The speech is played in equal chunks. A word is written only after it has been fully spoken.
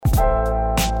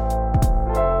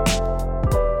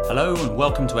Hello and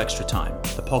welcome to Extra Time,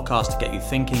 the podcast to get you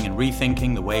thinking and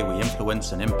rethinking the way we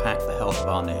influence and impact the health of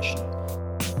our nation.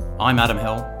 I'm Adam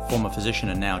Hill, former physician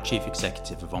and now Chief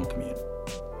Executive of OnCommune.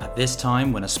 At this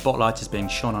time, when a spotlight is being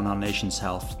shone on our nation's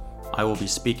health, I will be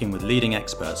speaking with leading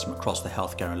experts from across the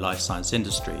healthcare and life science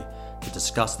industry to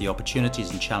discuss the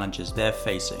opportunities and challenges they're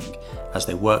facing as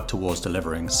they work towards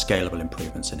delivering scalable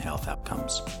improvements in health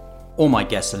outcomes. All my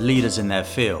guests are leaders in their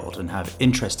field and have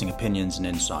interesting opinions and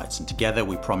insights, and together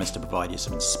we promise to provide you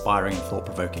some inspiring and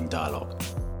thought-provoking dialogue.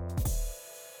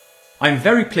 I'm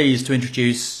very pleased to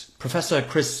introduce Professor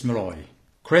Chris Molloy.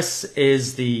 Chris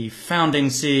is the founding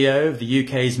CEO of the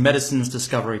UK's Medicines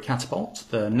Discovery Catapult,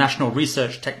 the national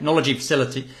research technology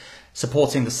facility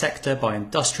supporting the sector by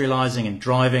industrialising and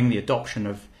driving the adoption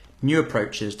of new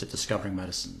approaches to discovering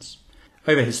medicines.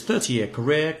 Over his 30-year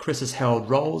career, Chris has held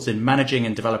roles in managing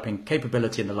and developing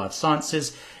capability in the life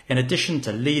sciences, in addition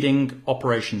to leading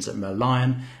operations at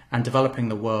Merlion and developing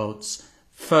the world's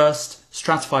first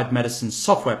stratified medicine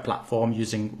software platform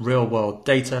using real-world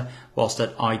data whilst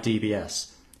at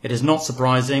IDBS. It is not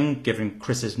surprising, given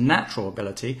Chris's natural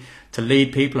ability to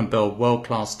lead people and build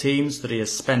world-class teams, that he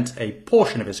has spent a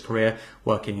portion of his career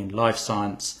working in life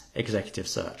science executive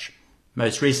search.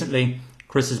 Most recently,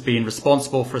 Chris has been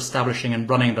responsible for establishing and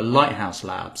running the Lighthouse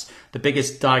Labs, the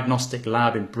biggest diagnostic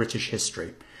lab in British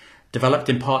history. Developed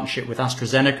in partnership with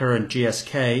AstraZeneca and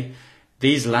GSK,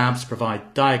 these labs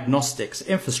provide diagnostics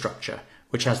infrastructure,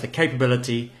 which has the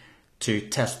capability to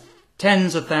test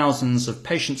tens of thousands of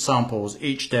patient samples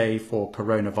each day for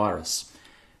coronavirus.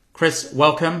 Chris,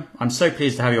 welcome. I'm so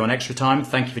pleased to have you on Extra Time.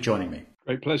 Thank you for joining me.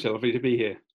 Great pleasure. Lovely to be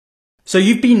here. So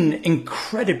you've been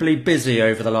incredibly busy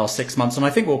over the last 6 months, and I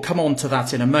think we'll come on to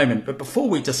that in a moment. But before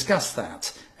we discuss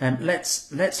that,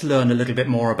 let's learn a little bit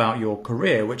more about your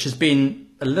career, which has been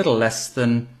a little less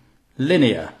than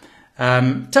linear.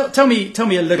 Tell me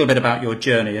a little bit about your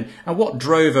journey and what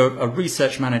drove a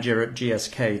research manager at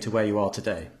GSK to where you are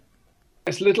today.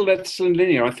 It's a little less than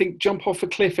linear. I think jump off a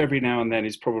cliff every now and then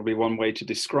is probably one way to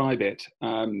describe it.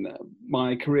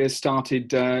 My career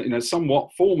started,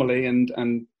 somewhat formally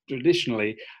and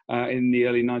traditionally in the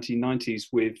early 1990s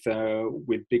with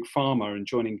Big Pharma and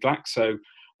joining Glaxo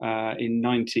in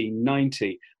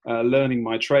 1990, learning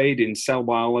my trade in cell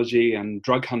biology and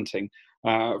drug hunting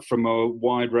from a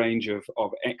wide range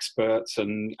of experts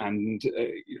and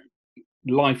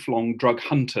lifelong drug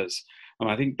hunters. And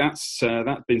I think that's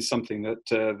been something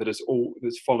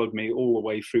that's followed me all the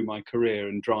way through my career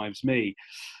and drives me.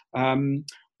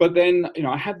 But then,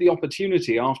 I had the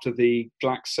opportunity after the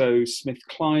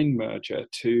GlaxoSmithKline merger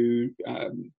to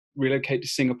relocate to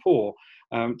Singapore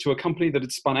to a company that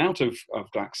had spun out of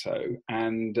Glaxo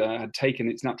and had taken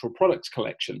its natural products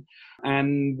collection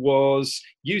and was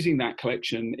using that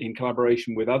collection in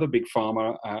collaboration with other big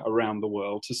pharma around the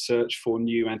world to search for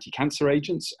new anti-cancer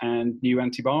agents and new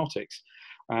antibiotics.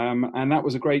 And that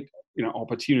was a great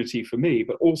opportunity for me,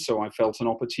 but also I felt an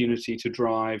opportunity to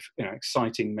drive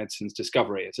exciting medicines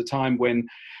discovery at a time when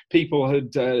people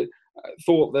had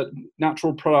thought that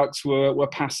natural products were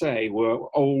passé, were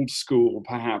old school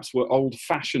perhaps, were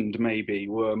old-fashioned maybe,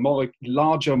 were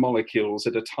larger molecules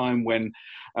at a time when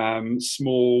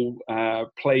small,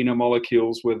 plainer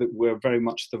molecules were very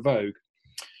much the vogue.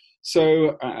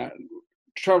 So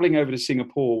traveling over to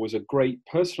Singapore was a great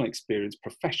personal experience,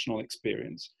 professional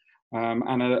experience.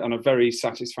 And a very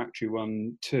satisfactory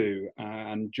one too.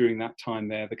 And during that time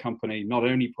there, the company not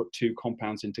only put 2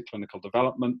 compounds into clinical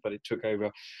development, but it took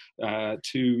over 2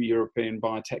 European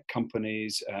biotech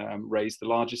companies, raised the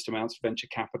largest amounts of venture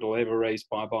capital ever raised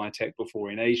by a biotech before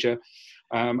in Asia,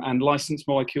 and licensed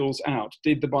molecules out,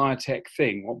 did the biotech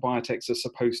thing, what biotechs are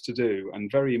supposed to do, and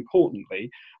very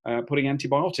importantly, putting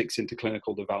antibiotics into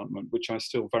clinical development, which I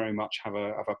still very much have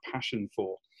a passion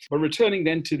for. But returning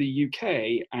then to the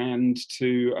UK and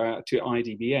to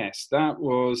IDBS, that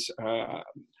was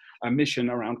a mission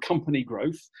around company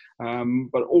growth,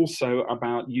 but also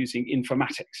about using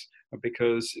informatics,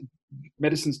 because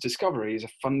medicines discovery is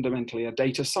fundamentally a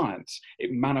data science.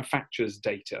 It manufactures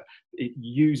data.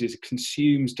 It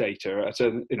consumes data at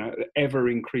an ever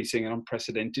increasing and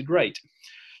unprecedented rate.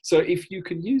 So if you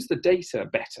can use the data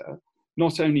better,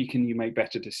 not only can you make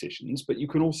better decisions, but you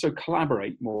can also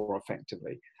collaborate more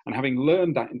effectively. And having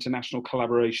learned that international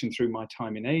collaboration through my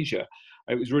time in Asia,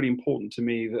 it was really important to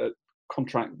me that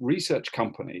contract research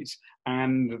companies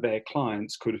and their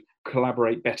clients could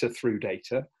collaborate better through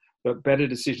data, that better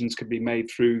decisions could be made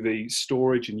through the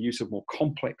storage and use of more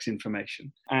complex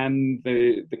information. And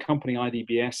the company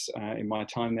IDBS, in my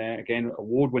time there, again,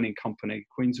 award-winning company,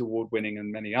 Queen's Award-winning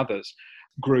and many others,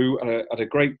 grew at a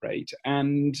great rate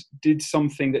and did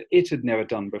something that it had never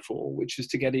done before, which was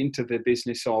to get into the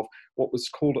business of what was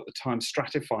called at the time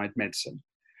stratified medicine,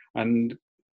 and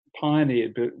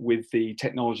pioneered with the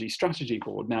Technology Strategy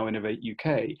Board, now Innovate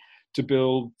UK, to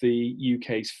build the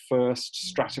UK's first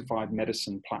stratified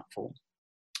medicine platform.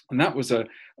 And that was an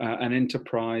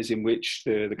enterprise in which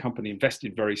the company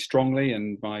invested very strongly.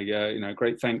 And my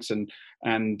great thanks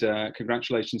and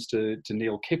congratulations to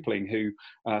Neil Kipling, who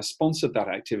sponsored that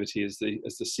activity as the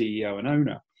CEO and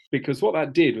owner. Because what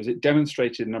that did was it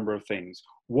demonstrated a number of things.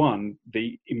 One,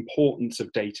 the importance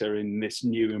of data in this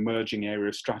new emerging area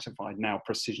of stratified, now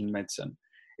precision medicine.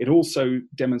 It also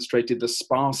demonstrated the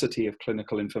sparsity of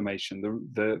clinical information,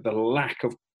 the lack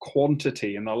of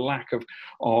quantity and the lack of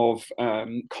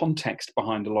context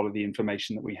behind a lot of the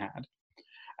information that we had.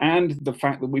 And the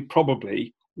fact that we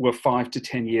probably were 5 to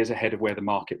 10 years ahead of where the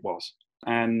market was.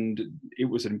 And it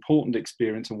was an important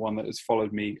experience and one that has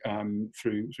followed me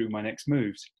through my next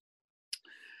moves.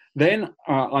 Then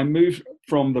I moved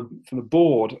from the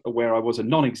board, where I was a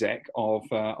non-exec of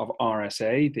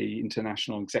RSA, the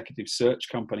international executive search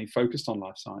company focused on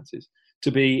life sciences,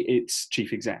 to be its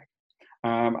chief exec.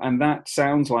 And that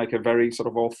sounds like a very sort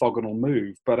of orthogonal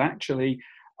move, but actually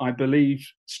I believed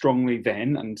strongly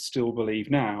then and still believe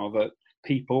now that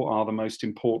people are the most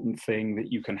important thing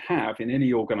that you can have in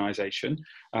any organization,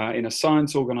 in a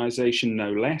science organization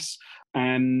no less.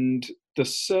 And the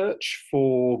search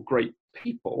for great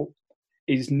people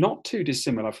is not too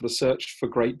dissimilar for the search for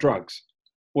great drugs.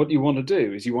 What you want to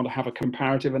do is you want to have a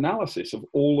comparative analysis of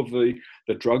all of the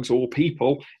drugs or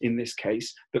people, in this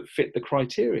case, that fit the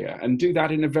criteria, and do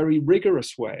that in a very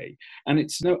rigorous way. And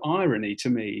it's no irony to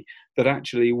me that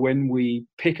actually when we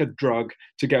pick a drug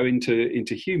to go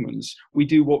into humans, we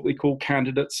do what we call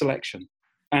candidate selection.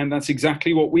 And that's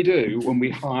exactly what we do when we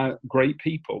hire great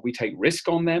people. We take risk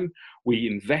on them, we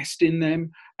invest in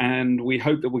them, and we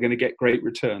hope that we're going to get great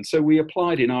returns. So we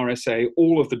applied in RSA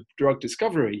all of the drug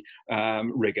discovery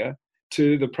rigor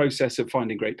to the process of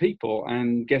finding great people,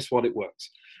 and guess what? It works.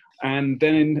 And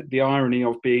then the irony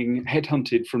of being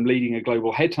headhunted from leading a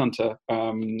global headhunter,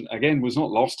 again, was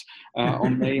not lost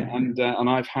on me. And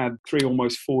I've had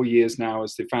almost 4 years now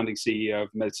as the founding CEO of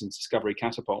Medicines Discovery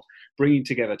Catapult, bringing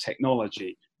together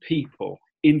technology, people,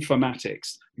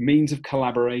 informatics, means of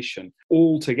collaboration,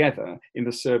 all together in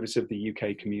the service of the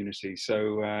UK community.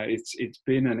 So it's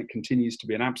been, and it continues to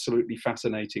be, an absolutely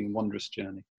fascinating, wondrous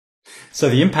journey. So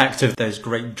the impact of those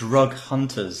great drug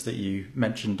hunters that you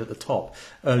mentioned at the top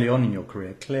early on in your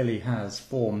career clearly has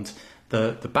formed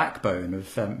the backbone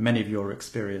of many of your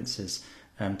experiences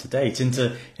to date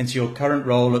into your current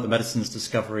role at the Medicines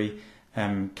Discovery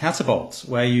Catapult,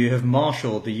 where you have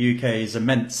marshalled the UK's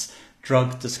immense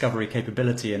drug discovery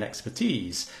capability and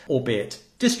expertise, albeit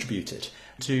distributed,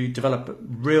 to develop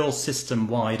real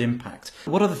system-wide impact.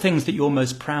 What are the things that you're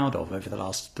most proud of over the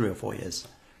last 3 or 4 years?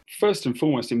 First and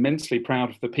foremost, immensely proud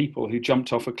of the people who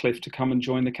jumped off a cliff to come and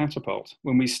join the Catapult.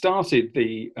 When we started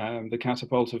the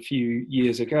Catapult a few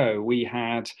years ago, we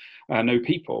had no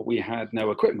people, we had no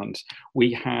equipment,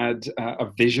 we had a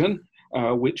vision,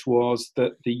 which was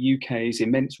that the UK's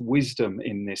immense wisdom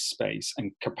in this space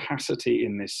and capacity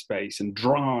in this space and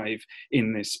drive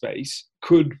in this space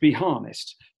could be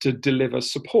harnessed to deliver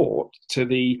support to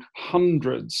the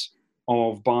hundreds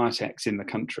of biotechs in the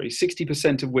country,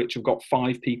 60% of which have got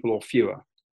 5 people or fewer,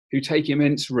 who take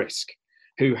immense risk,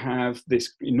 who have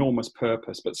this enormous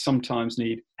purpose, but sometimes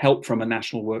need help from a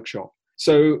national workshop.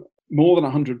 So more than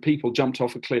 100 people jumped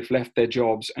off a cliff, left their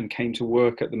jobs, and came to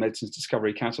work at the Medicines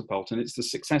Discovery Catapult. And it's the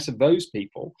success of those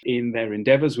people in their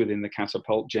endeavors within the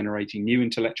Catapult, generating new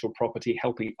intellectual property,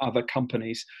 helping other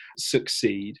companies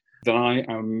succeed, that I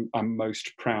am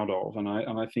most proud of. And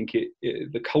I think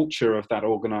the culture of that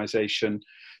organization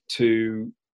to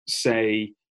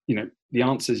say, the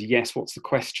answer is yes, what's the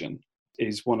question,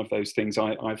 is one of those things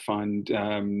I find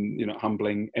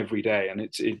humbling every day. And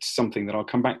it's something that I'll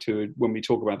come back to when we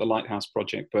talk about the Lighthouse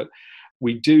Project. But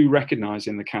we do recognise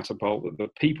in the Catapult that the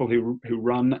people who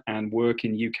run and work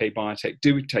in UK biotech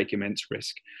do take immense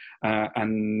risk.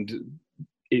 And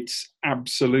it's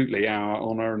absolutely our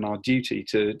honour and our duty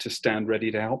to stand ready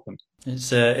to help them.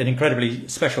 It's an incredibly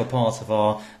special part of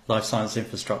our life science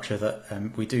infrastructure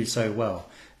that we do so well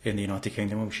in the United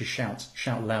Kingdom, and we should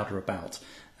shout louder about,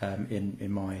 in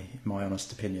my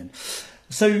honest opinion.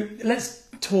 So let's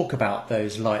talk about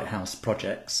those lighthouse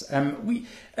projects.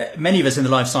 Many of us in the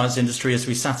life science industry, as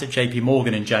we sat at JP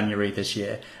Morgan in January this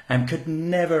year, could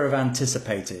never have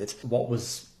anticipated what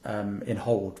was in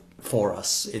hold for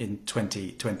us in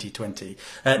 2020.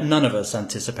 None of us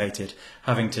anticipated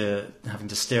having to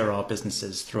steer our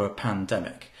businesses through a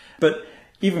pandemic. But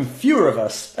even fewer of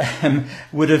us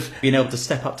would have been able to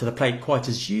step up to the plate quite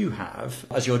as you have,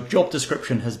 as your job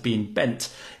description has been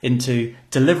bent into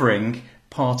delivering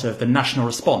part of the national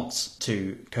response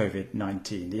to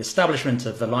COVID-19, the establishment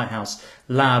of the Lighthouse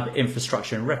lab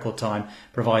infrastructure in record time,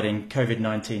 providing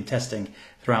COVID-19 testing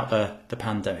throughout the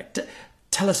pandemic.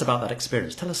 Tell us about that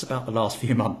experience. Tell us about the last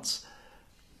few months.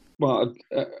 Well,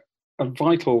 a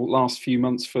vital last few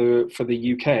months for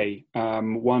the UK,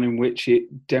 one in which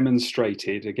it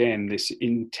demonstrated, again, this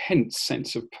intense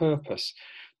sense of purpose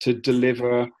to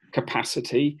deliver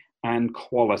capacity and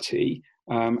quality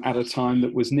at a time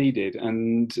that was needed.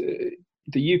 And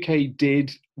the UK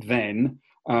did then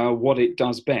what it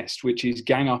does best, which is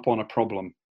gang up on a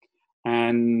problem.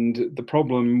 And the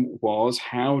problem was,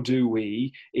 how do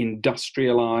we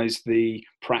industrialize the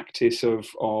practice of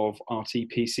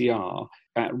RT-PCR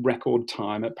at record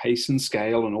time, at pace and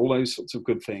scale, and all those sorts of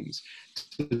good things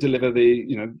to deliver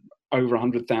the over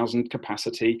 100,000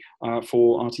 capacity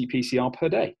for RT-PCR per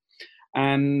day.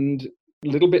 And a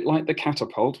little bit like the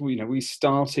catapult, we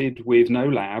started with no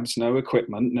labs, no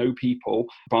equipment, no people,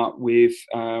 but with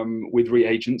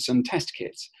reagents and test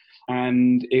kits.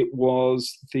 And it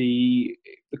was the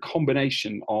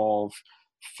combination of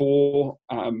 4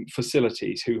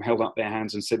 facilities who held up their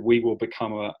hands and said, we will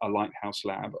become a lighthouse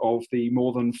lab, of the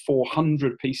more than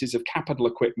 400 pieces of capital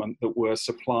equipment that were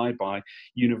supplied by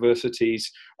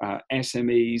universities,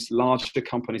 SMEs, larger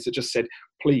companies that just said,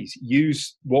 please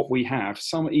use what we have.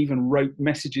 Some even wrote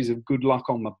messages of good luck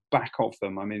on the back of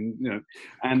them. I mean,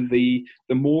 and the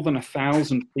more than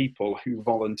 1,000 people who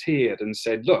volunteered and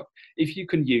said, look, if you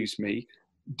can use me,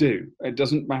 do. It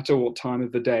doesn't matter what time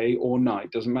of the day or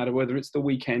night, doesn't matter whether it's the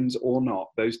weekends or not.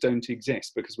 Those don't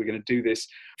exist, because we're going to do this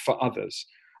for others.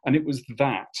 And it was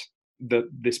that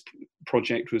this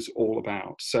project was all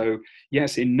about. So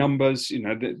yes, in numbers,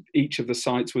 each of the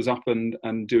sites was up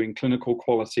and doing clinical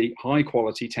quality, high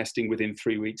quality testing within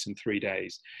 3 weeks and 3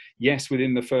 days. Yes,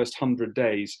 within the first 100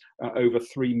 days, over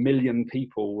 3 million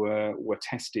people were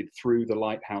tested through the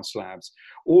Lighthouse labs.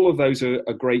 All of those are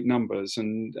great numbers,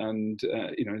 and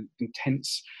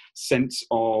intense sense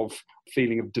of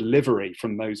feeling of delivery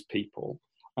from those people.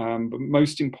 But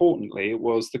most importantly, it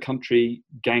was the country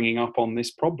ganging up on this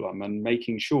problem and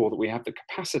making sure that we have the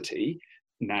capacity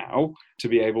now to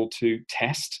be able to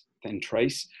test, then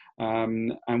trace.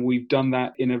 And we've done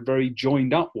that in a very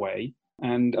joined up way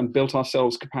and built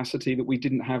ourselves capacity that we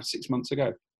didn't have 6 months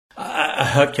ago. A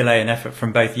Herculean effort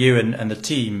from both you and the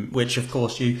team, which of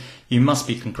course you must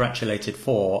be congratulated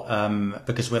for,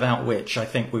 because without which I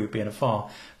think we would be in a far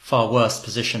worse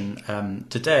position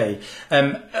today.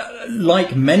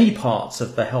 Like many parts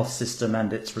of the health system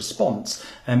and its response,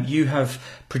 you have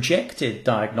projected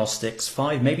diagnostics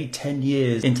 5, maybe 10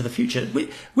 years into the future.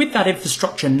 With that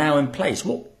infrastructure now in place,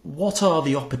 what are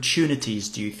the opportunities,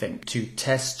 do you think, to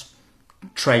test,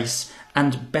 trace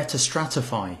and better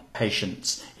stratify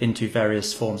patients into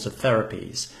various forms of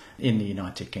therapies in the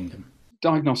United Kingdom?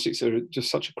 Diagnostics are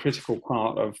just such a critical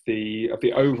part of the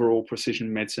overall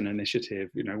precision medicine initiative,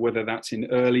 whether that's in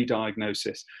early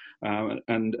diagnosis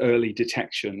and early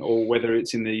detection, or whether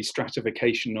it's in the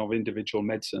stratification of individual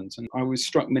medicines. And I was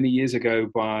struck many years ago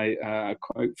by a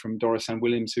quote from Doris Ann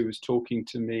Williams, who was talking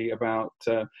to me about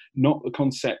not the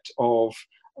concept of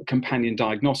companion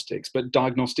diagnostics, but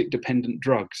diagnostic dependent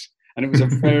drugs. And it was a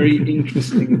very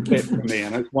interesting bit for me,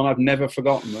 and it's one I've never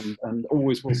forgotten and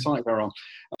always will cite her on.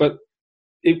 But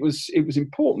it was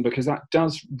important because that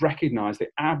does recognise the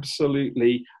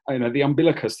absolutely, the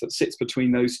umbilicus that sits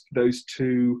between those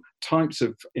two types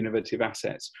of innovative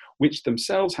assets, which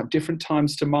themselves have different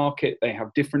times to market, they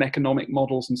have different economic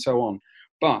models and so on.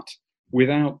 But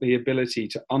without the ability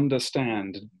to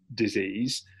understand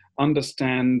disease,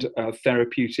 understand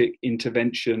therapeutic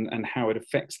intervention and how it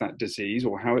affects that disease,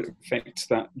 or how it affects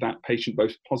that patient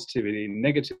both positively and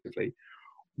negatively,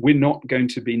 we're not going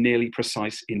to be nearly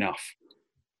precise enough.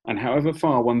 And however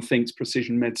far one thinks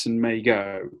precision medicine may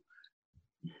go,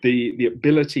 the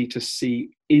ability to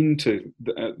see into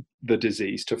the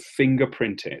disease, to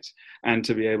fingerprint it, and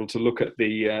to be able to look at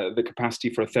the capacity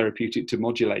for a therapeutic to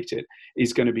modulate it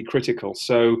is going to be critical.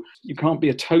 So you can't be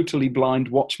a totally blind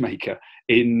watchmaker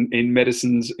in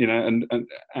medicines,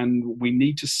 and we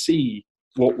need to see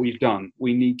what we've done.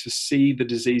 We need to see the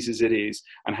disease as it is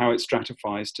and how it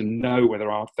stratifies to know whether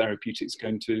our therapeutic is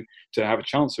going to have a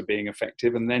chance of being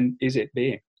effective, and then is it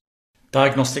being.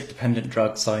 Diagnostic dependent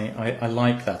drugs, I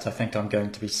like that. I think I'm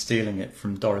going to be stealing it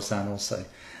from Doris Ann also.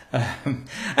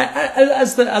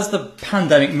 As the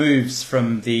pandemic moves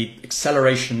from the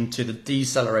acceleration to the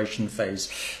deceleration phase,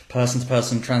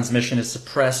 person-to-person transmission is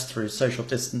suppressed through social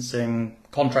distancing,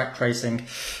 contact tracing,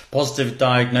 positive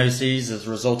diagnoses as a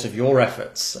result of your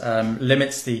efforts,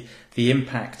 limits the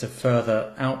impact of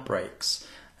further outbreaks.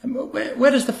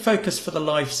 Where does the focus for the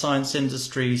life science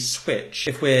industry switch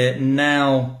if we've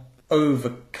now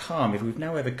overcome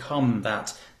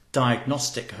that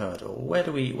diagnostic hurdle? Where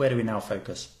do we now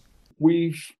focus?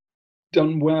 We've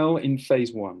done well in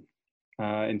phase one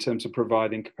in terms of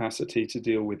providing capacity to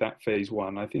deal with that phase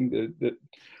one. I think that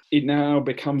it now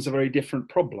becomes a very different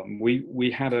problem.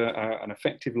 We had an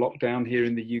effective lockdown here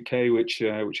in the UK, which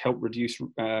helped reduce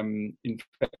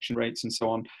infection rates and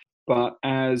so on. But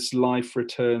as life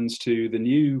returns to the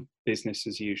new business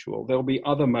as usual, there'll be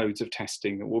other modes of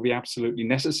testing that will be absolutely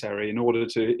necessary in order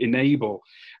to enable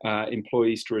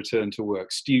employees to return to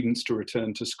work, students to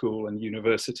return to school and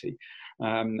university,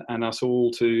 and us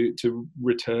all to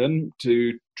return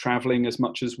to travelling as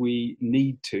much as we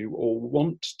need to or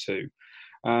want to.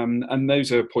 And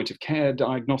those are point of care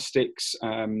diagnostics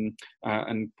and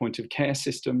point of care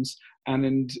systems.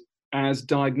 And as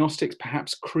diagnostics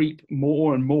perhaps creep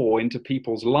more and more into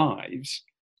people's lives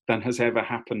than has ever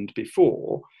happened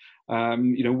before,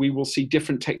 we will see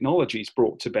different technologies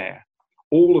brought to bear,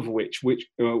 all of which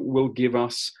will give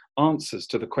us answers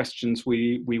to the questions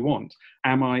we want.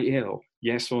 Am I ill?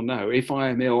 Yes or no? If I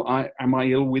am ill, am I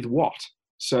ill with what?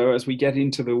 So as we get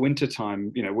into the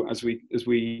wintertime, as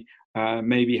we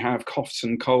maybe have coughs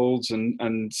and colds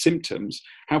and symptoms,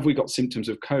 have we got symptoms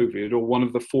of COVID or one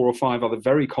of the 4 or 5 other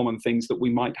very common things that we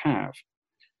might have?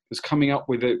 Because coming up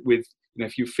with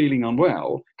if you're feeling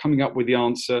unwell, coming up with the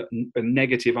answer, a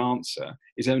negative answer,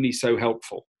 is only so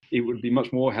helpful. It would be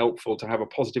much more helpful to have a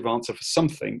positive answer for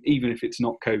something, even if it's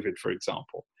not COVID, for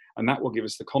example. And that will give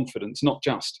us the confidence, not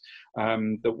just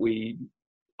that we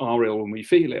are ill when we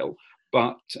feel ill,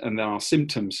 and that our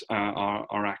symptoms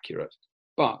are accurate.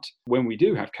 But when we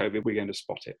do have COVID, we're going to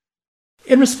spot it.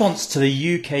 In response to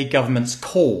the UK government's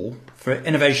call for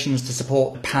innovations to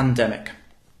support the pandemic,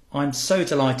 I'm so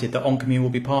delighted that OnCommune will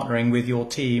be partnering with your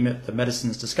team at the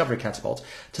Medicines Discovery Catapult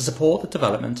to support the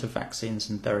development of vaccines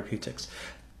and therapeutics.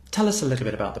 Tell us a little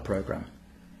bit about the programme.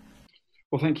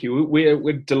 Well, thank you.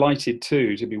 We're delighted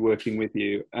too to be working with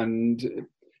you. And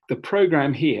the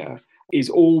programme here is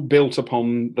all built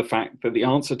upon the fact that the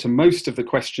answer to most of the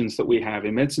questions that we have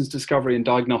in medicines discovery and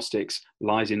diagnostics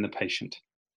lies in the patient.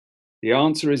 The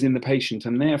answer is in the patient,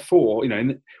 and therefore,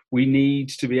 we need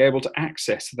to be able to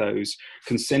access those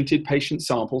consented patient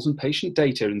samples and patient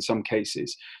data in some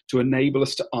cases to enable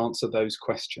us to answer those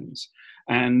questions.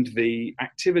 And the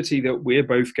activity that we're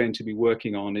both going to be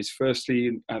working on is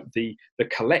firstly the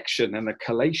collection and the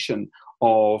collation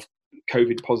of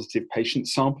COVID positive patient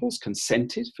samples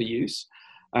consented for use,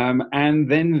 and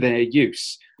then their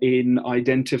use in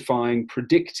identifying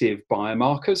predictive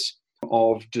biomarkers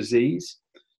of disease,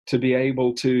 to be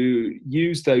able to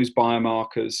use those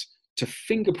biomarkers to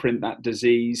fingerprint that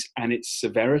disease and its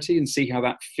severity and see how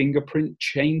that fingerprint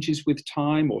changes with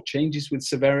time or changes with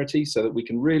severity, so that we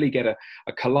can really get a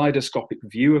kaleidoscopic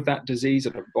view of that disease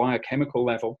at a biochemical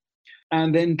level,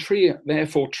 and then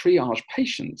therefore triage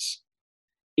patients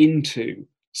into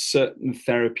certain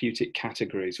therapeutic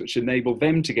categories which enable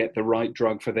them to get the right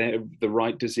drug for the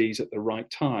right disease at the right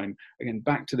time. Again,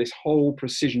 back to this whole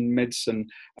precision medicine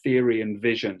theory and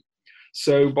vision.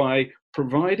 So by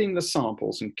providing the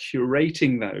samples and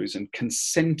curating those and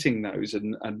consenting those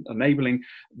and enabling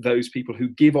those people who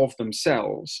give of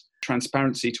themselves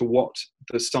transparency to what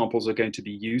the samples are going to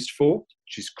be used for,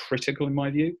 which is critical in my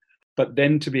view, but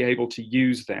then to be able to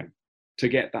use them to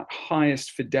get that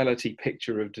highest fidelity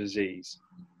picture of disease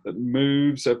that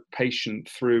moves a patient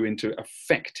through into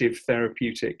effective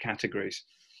therapeutic categories.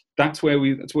 That's where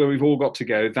we've all got to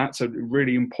go. That's a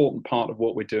really important part of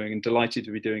what we're doing, and delighted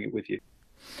to be doing it with you.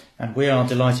 And we are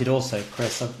delighted also,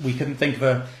 Chris. We couldn't think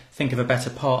of a better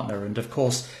partner. And of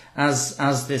course,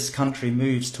 as this country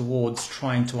moves towards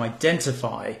trying to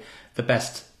identify the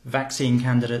best vaccine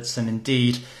candidates and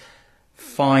indeed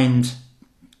find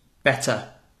better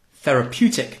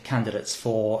therapeutic candidates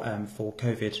for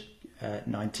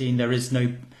COVID-19, there is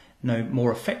no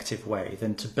more effective way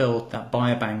than to build that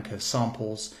biobank of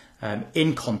samples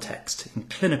in context, in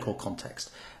clinical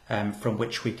context, from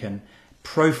which we can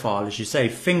profile, as you say,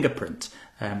 fingerprint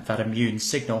that immune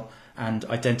signal and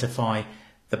identify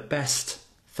the best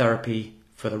therapy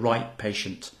for the right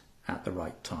patient at the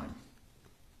right time.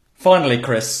 Finally,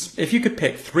 Chris, if you could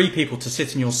pick 3 people to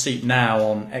sit in your seat now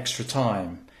on Extra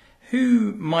Time,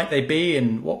 who might they be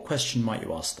and what question might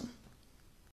you ask them?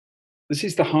 This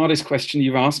is the hardest question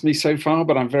you've asked me so far,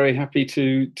 but I'm very happy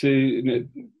to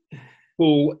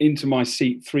pull into my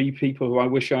seat 3 people who I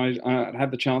wish I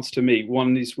had the chance to meet.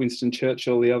 One is Winston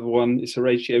Churchill, the other one is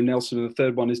Horatio Nelson, and the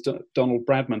third one is Donald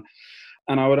Bradman.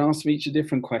 And I would ask them each a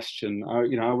different question.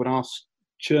 I would ask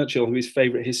Churchill who his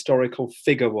favourite historical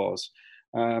figure was.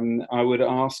 I would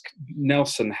ask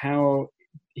Nelson how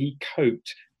he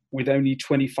coped with only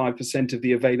 25% of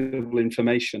the available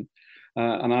information.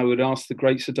 And I would ask the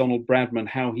great Sir Donald Bradman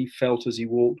how he felt as he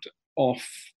walked off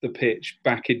the pitch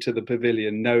back into the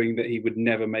pavilion, knowing that he would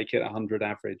never make it 100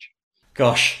 average.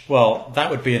 Gosh, well, that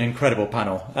would be an incredible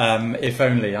panel, if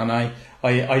only. And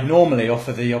I normally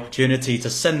offer the opportunity to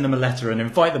send them a letter and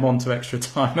invite them on to Extra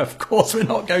Time. Of course, we're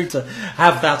not going to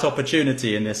have that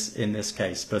opportunity in this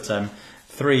case, but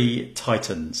 3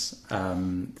 titans.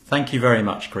 Thank you very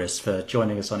much, Chris, for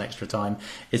joining us on Extra Time.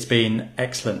 It's been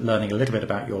excellent learning a little bit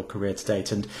about your career to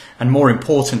date and more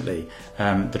importantly,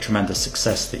 the tremendous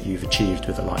success that you've achieved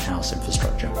with the Lighthouse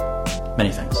infrastructure.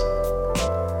 Many thanks.